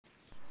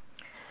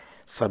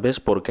¿Sabes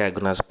por qué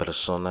algunas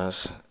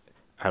personas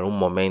en un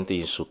momento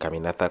en su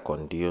caminata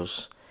con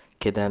Dios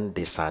quedan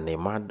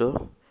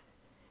desanimados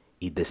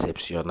y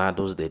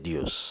decepcionados de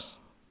Dios?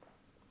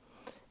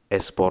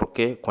 Es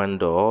porque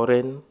cuando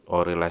oren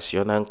o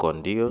relacionan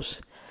con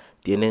Dios,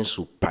 tienen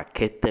su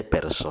paquete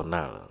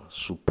personal,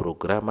 su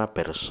programa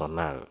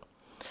personal.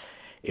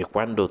 Y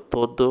cuando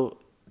todo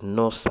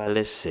no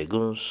sale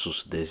según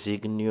sus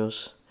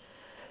designios,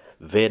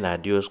 ven a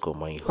Dios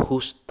como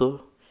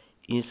injusto,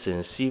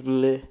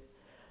 insensible,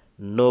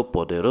 no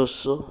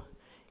poderoso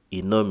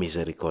y no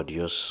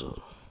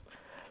misericordioso.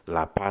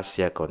 La paz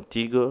sea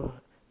contigo,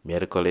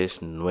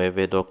 miércoles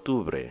 9 de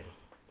octubre.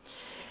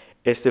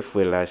 Esta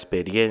fue la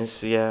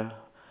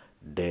experiencia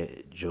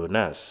de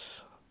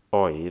Jonas.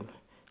 Hoy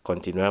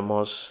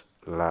continuamos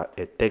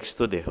el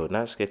texto de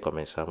Jonas que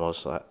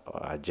comenzamos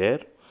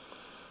ayer,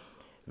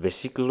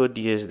 versículo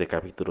 10 de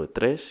capítulo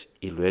 3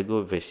 y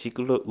luego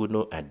versículo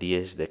 1 a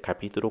 10 de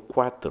capítulo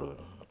 4.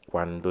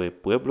 Cuando el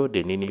pueblo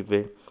de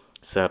Nínive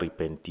se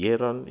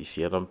arrepintieron,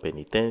 hicieron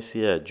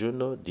penitencia,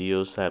 ayuno,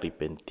 Dios se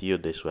arrepintió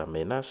de su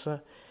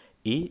amenaza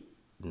y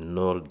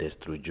no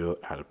destruyó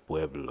al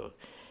pueblo.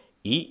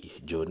 Y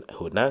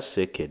Jonás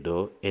se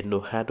quedó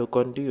enojado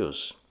con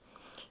Dios.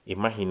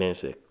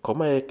 Imagínense,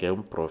 ¿cómo es que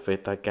un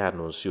profeta que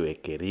anunció el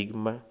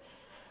querigma,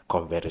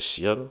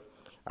 conversión,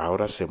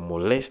 ahora se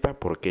molesta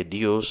porque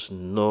Dios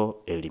no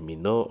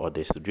eliminó o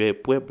destruyó el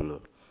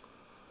pueblo?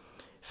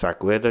 ¿Se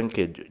acuerdan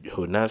que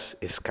Jonás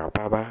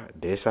escapaba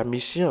de esa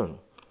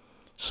misión?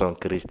 Son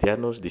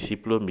cristianos,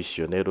 discípulos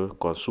misioneros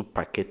con sus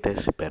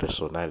paquetes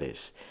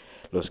personales,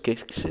 los que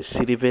se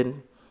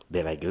sirven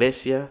de la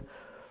iglesia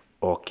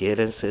o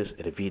quieren ser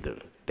servidos,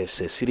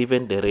 se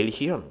sirven de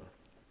religión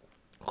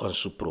con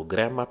su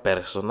programa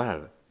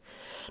personal.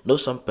 No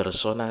son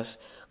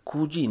personas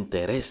cuyos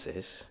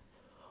intereses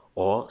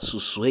o su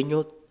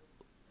sueño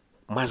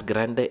más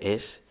grande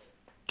es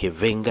que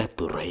venga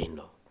tu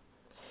reino,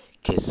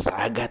 que se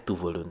haga tu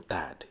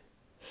voluntad.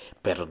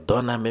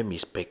 Perdóname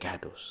mis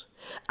pecados,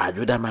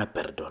 ayúdame a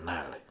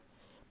perdonar.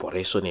 Por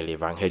eso en el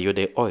Evangelio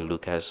de hoy,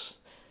 Lucas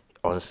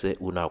 11,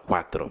 1 a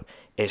 4,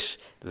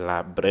 es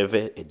la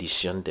breve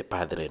edición de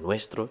Padre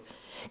Nuestro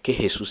que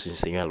Jesús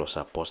enseñó a los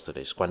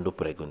apóstoles cuando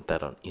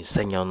preguntaron,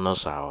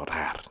 enséñanos a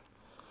orar.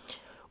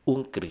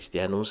 Un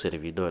cristiano, un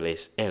servidor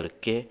es el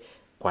que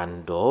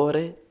cuando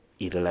ore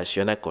y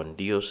relaciona con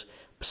Dios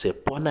se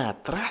pone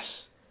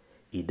atrás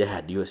y deja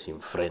a Dios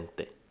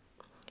enfrente.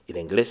 En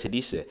inglés se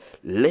dice,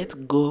 let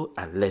go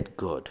and let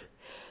God.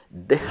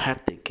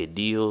 Déjate que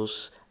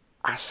Dios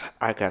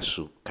haga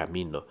su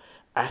camino,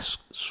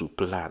 haz su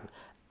plan,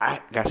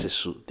 hágase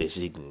su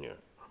designio,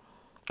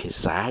 que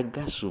se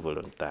haga su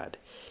voluntad,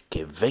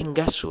 que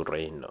venga su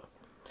reino.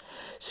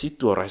 Si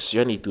tu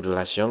oración y tu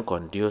relación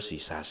con Dios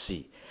es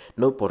así,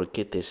 no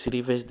porque te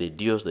sirves de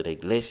Dios de la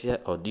iglesia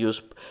o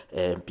Dios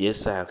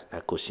empieza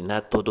a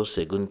cocinar todo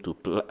según tu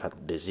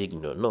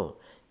designio, no,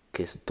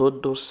 que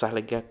todo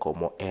salga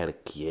como Él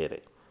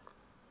quiere.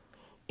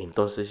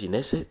 Entonces, en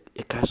ese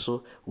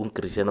caso, un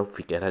cristiano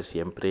ficará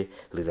siempre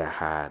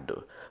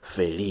relajado,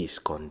 feliz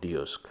con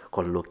Dios,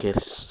 con lo que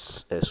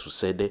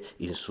sucede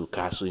en su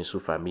caso, en su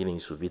familia, en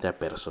su vida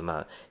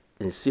personal.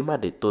 Encima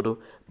de todo,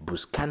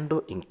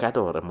 buscando en cada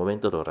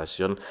momento de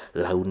oración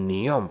la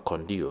unión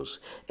con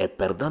Dios, el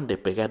perdón de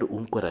pecar,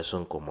 un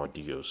corazón como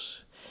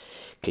Dios.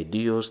 Que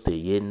Dios te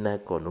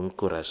llena con un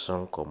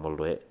corazón como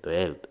lo de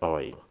Él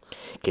hoy.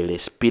 Que el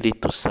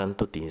Espíritu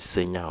Santo te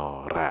enseña a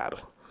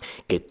orar.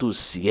 Que tú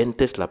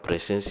sientes la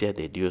presencia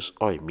de Dios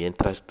hoy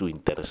mientras tú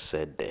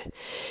intercedes.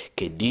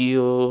 Que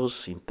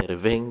Dios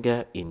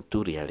intervenga en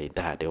tu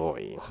realidad de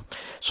hoy.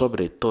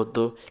 Sobre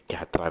todo, que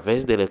a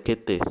través de lo que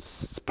te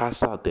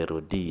pasa de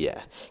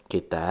rodillas,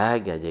 que te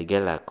haga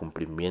llegar al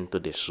cumplimiento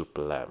de su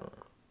plan.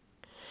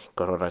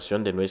 Que la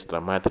oración de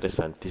nuestra Madre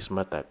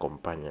Santísima te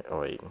acompañe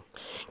hoy.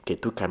 Que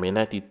tu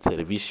caminata y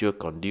servicio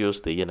con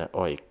Dios te llena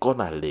hoy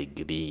con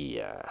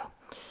alegría.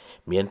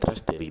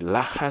 Mientras te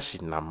relajas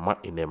en la mano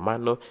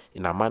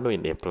y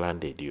en el plan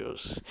de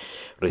Dios.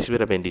 Recibe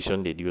la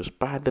bendición de Dios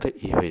Padre,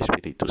 Hijo y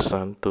Espíritu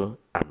Santo.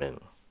 Amén.